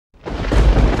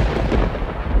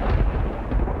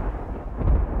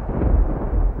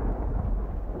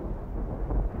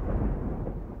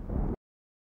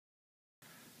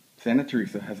Santa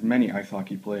Teresa has many ice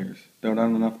hockey players, though not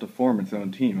enough to form its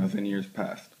own team as in years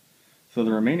past. So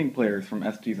the remaining players from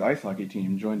ST's ice hockey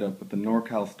team joined up with the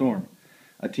NorCal Storm,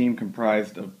 a team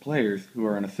comprised of players who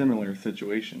are in a similar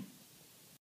situation.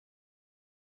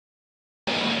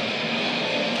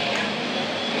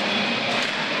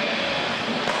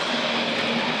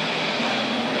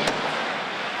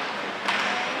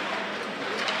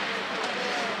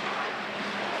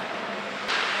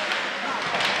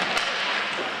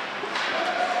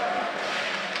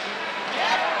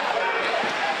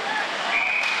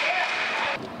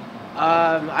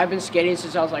 I've been skating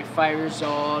since I was like 5 years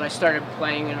old. I started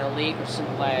playing in a league since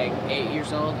like 8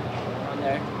 years old on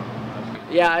there.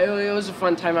 Yeah, it was a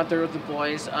fun time out there with the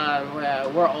boys.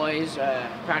 We're always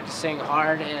practicing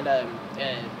hard, and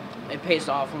it pays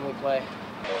off when we play.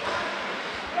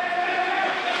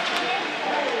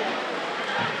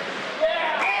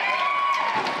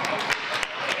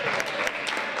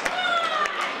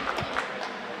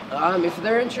 If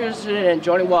they're interested in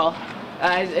joining, well,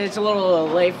 it's a little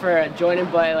late for joining,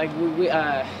 but like we'd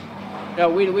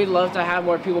love to have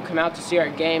more people come out to see our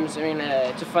games. I mean,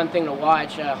 it's a fun thing to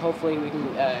watch. Hopefully, we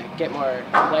can get more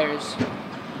players.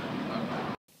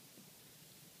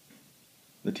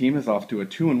 The team is off to a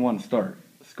 2-1 start,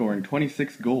 scoring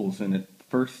 26 goals in its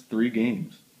first 3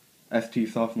 games. ST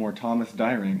sophomore Thomas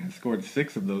Dyring has scored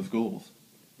 6 of those goals.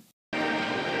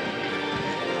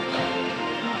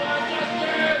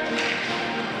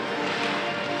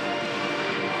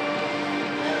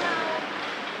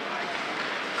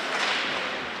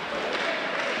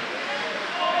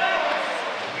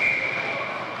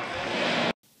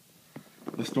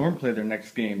 The Storm play their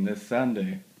next game this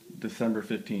Sunday, December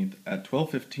 15th at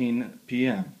 12:15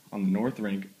 p.m. on the North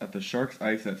Rink at the Sharks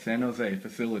Ice at San Jose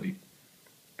facility.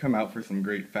 Come out for some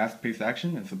great fast-paced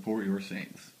action and support your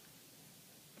Saints.